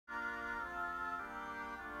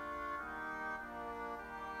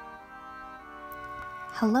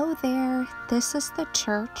Hello there, this is the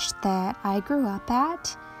church that I grew up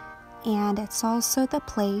at, and it's also the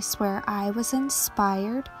place where I was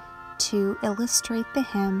inspired to illustrate the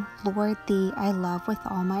hymn, Lord Thee I Love with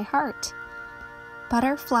All My Heart.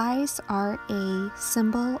 Butterflies are a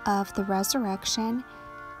symbol of the resurrection,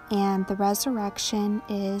 and the resurrection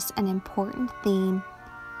is an important theme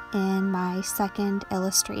in my second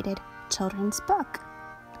illustrated children's book.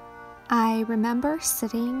 I remember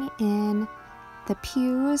sitting in the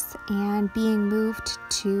pews and being moved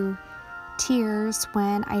to tears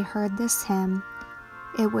when I heard this hymn.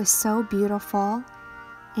 It was so beautiful,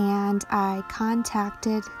 and I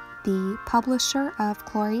contacted the publisher of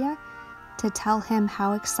Gloria to tell him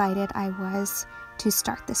how excited I was to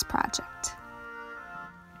start this project.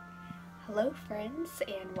 Hello friends,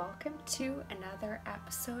 and welcome to another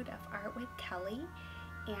episode of Art with Kelly.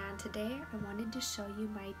 And today I wanted to show you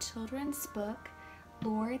my children's book,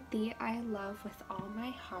 Lord Thee I Love with All My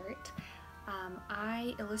Heart.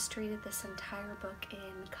 I illustrated this entire book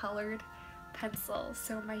in colored pencils,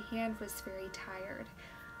 so my hand was very tired.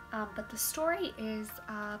 But the story is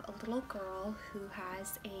of a little girl who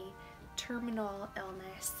has a terminal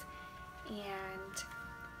illness, and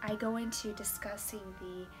I go into discussing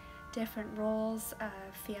the different roles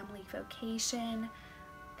of family vocation,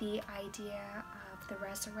 the idea of the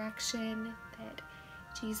resurrection, that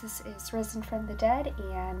Jesus is risen from the dead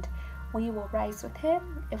and we will rise with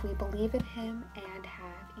him if we believe in him and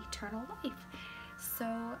have eternal life. So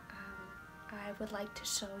I would like to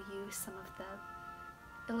show you some of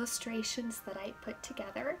the illustrations that I put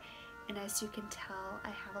together, and as you can tell, I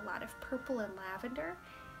have a lot of purple and lavender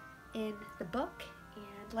in the book,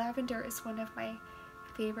 and lavender is one of my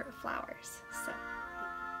favorite flowers. So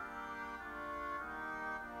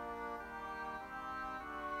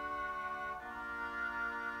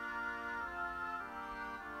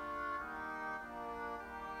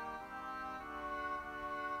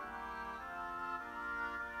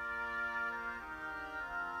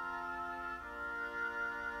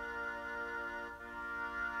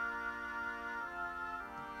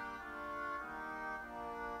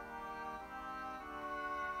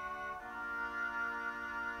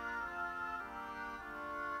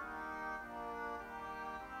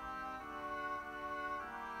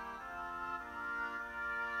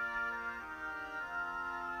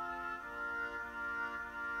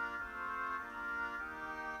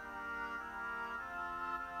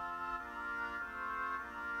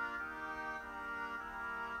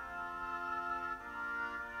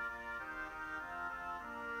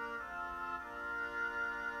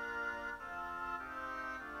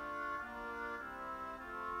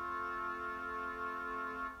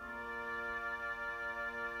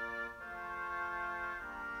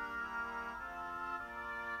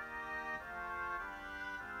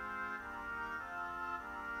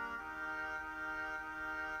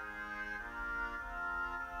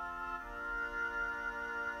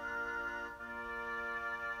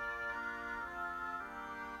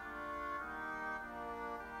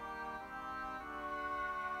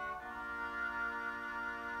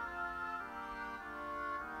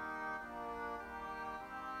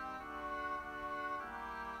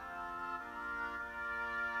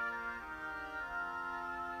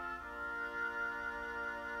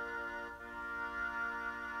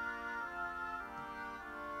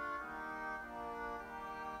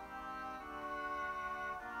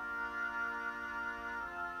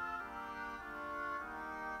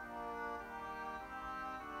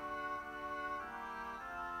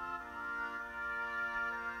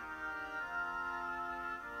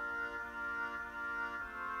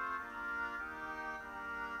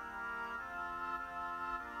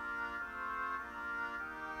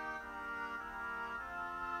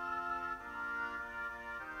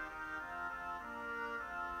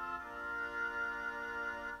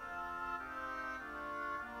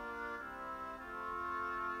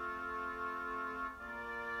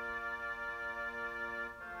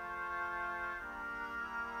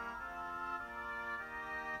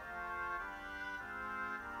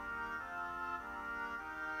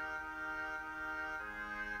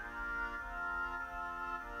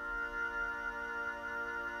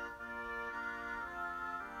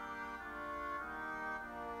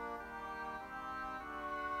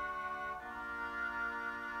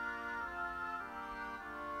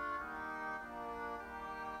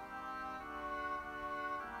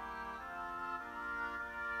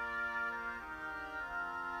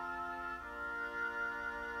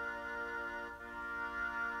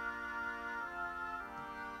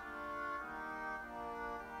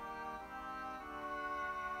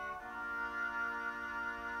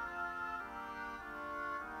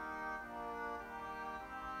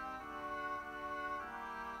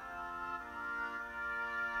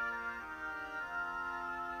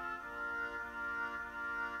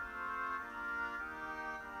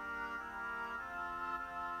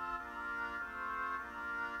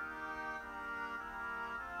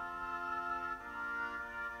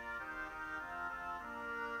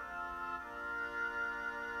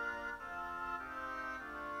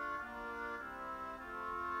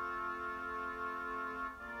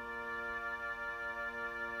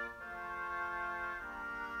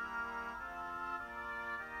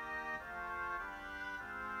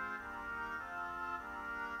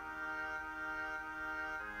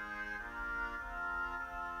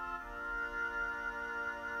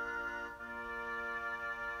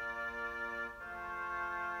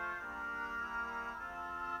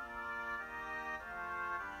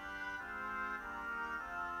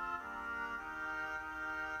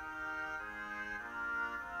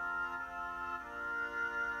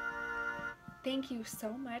Thank you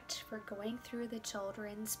so much for going through the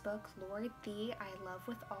children's book, Lord Thee I Love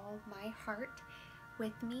with All My Heart,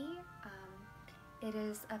 with me. It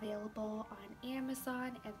is available on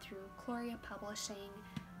Amazon and through Gloria Publishing.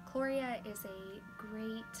 Gloria is a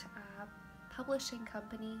great publishing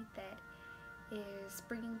company that is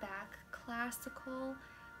bringing back classical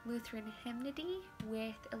Lutheran hymnody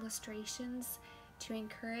with illustrations to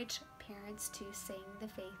encourage parents to sing the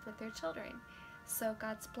faith with their children. So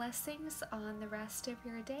God's blessings on the rest of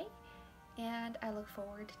your day, and I look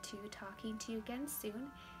forward to talking to you again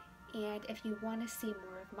soon. And if you want to see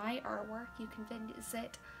more of my artwork, you can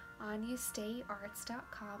visit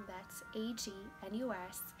AgnusDeiArts.com. That's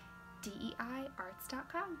AgnusDei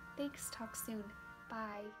Arts.com. Thanks, talk soon.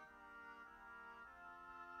 Bye.